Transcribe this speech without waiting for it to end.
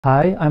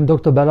Hi, I'm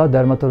Dr. Bella,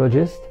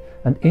 dermatologist,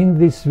 and in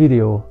this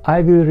video I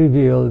will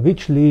reveal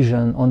which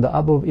lesion on the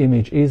above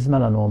image is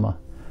melanoma.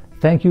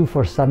 Thank you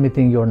for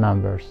submitting your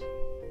numbers.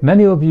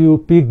 Many of you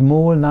picked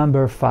mole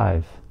number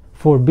 5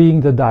 for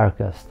being the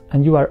darkest,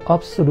 and you are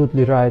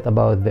absolutely right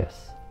about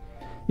this.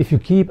 If you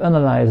keep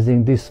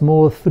analyzing this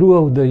mole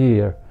throughout the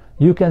year,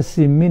 you can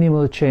see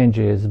minimal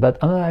changes, but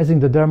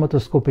analyzing the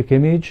dermatoscopic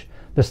image,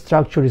 the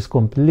structure is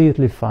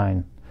completely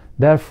fine.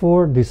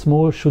 Therefore, this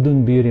mole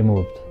shouldn't be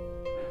removed.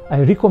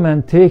 I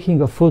recommend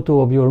taking a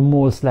photo of your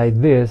moles like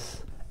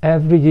this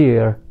every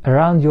year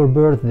around your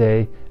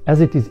birthday, as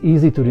it is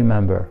easy to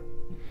remember.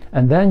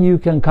 And then you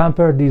can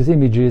compare these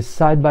images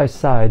side by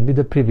side with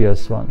the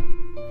previous one.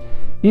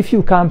 If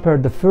you compare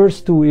the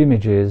first two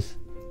images,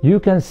 you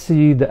can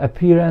see the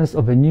appearance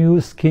of a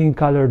new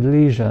skin-colored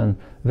lesion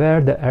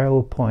where the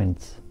arrow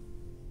points.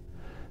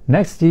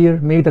 Next year,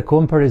 make the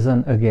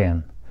comparison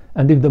again.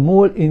 And if the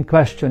mole in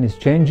question is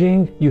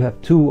changing, you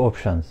have two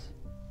options.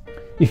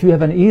 If you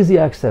have an easy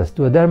access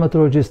to a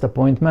dermatologist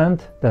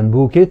appointment, then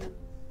book it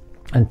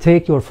and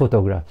take your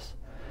photographs.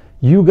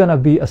 You're gonna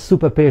be a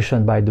super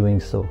patient by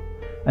doing so,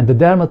 and the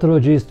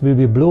dermatologist will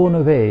be blown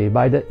away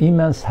by the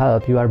immense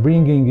help you are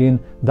bringing in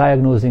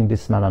diagnosing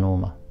this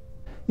melanoma.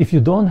 If you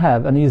don't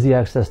have an easy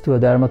access to a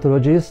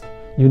dermatologist,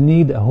 you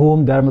need a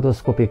home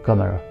dermatoscopic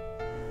camera.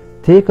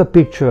 Take a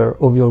picture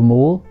of your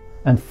mole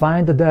and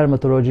find a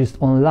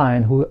dermatologist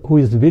online who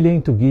is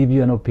willing to give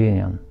you an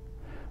opinion.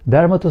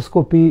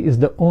 Dermatoscopy is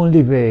the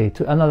only way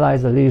to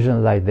analyze a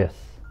lesion like this.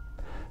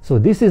 So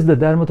this is the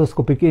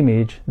dermatoscopic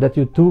image that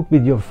you took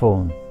with your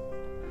phone.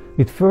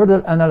 With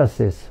further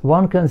analysis,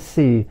 one can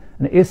see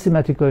an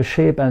asymmetrical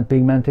shape and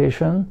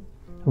pigmentation,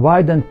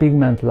 widened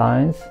pigment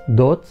lines,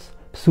 dots,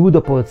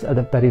 pseudopods at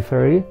the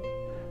periphery,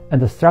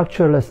 and a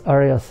structureless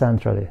area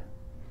centrally.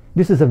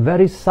 This is a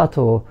very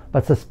subtle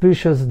but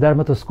suspicious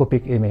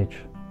dermatoscopic image.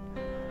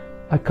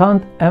 I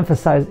can't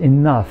emphasize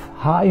enough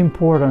how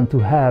important to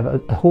have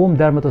a home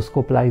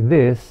dermatoscope like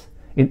this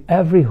in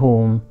every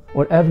home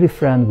or every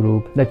friend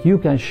group that you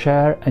can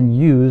share and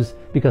use,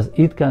 because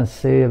it can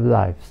save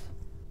lives.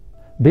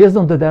 Based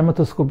on the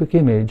dermatoscopic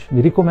image,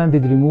 we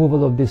recommended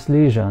removal of this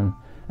lesion,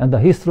 and the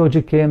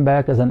histology came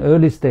back as an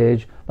early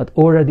stage but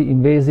already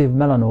invasive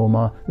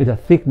melanoma with a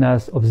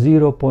thickness of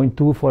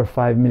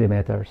 0.245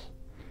 millimeters.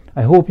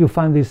 I hope you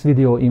find this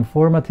video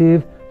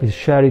informative. Please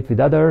share it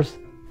with others.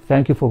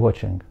 Thank you for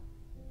watching.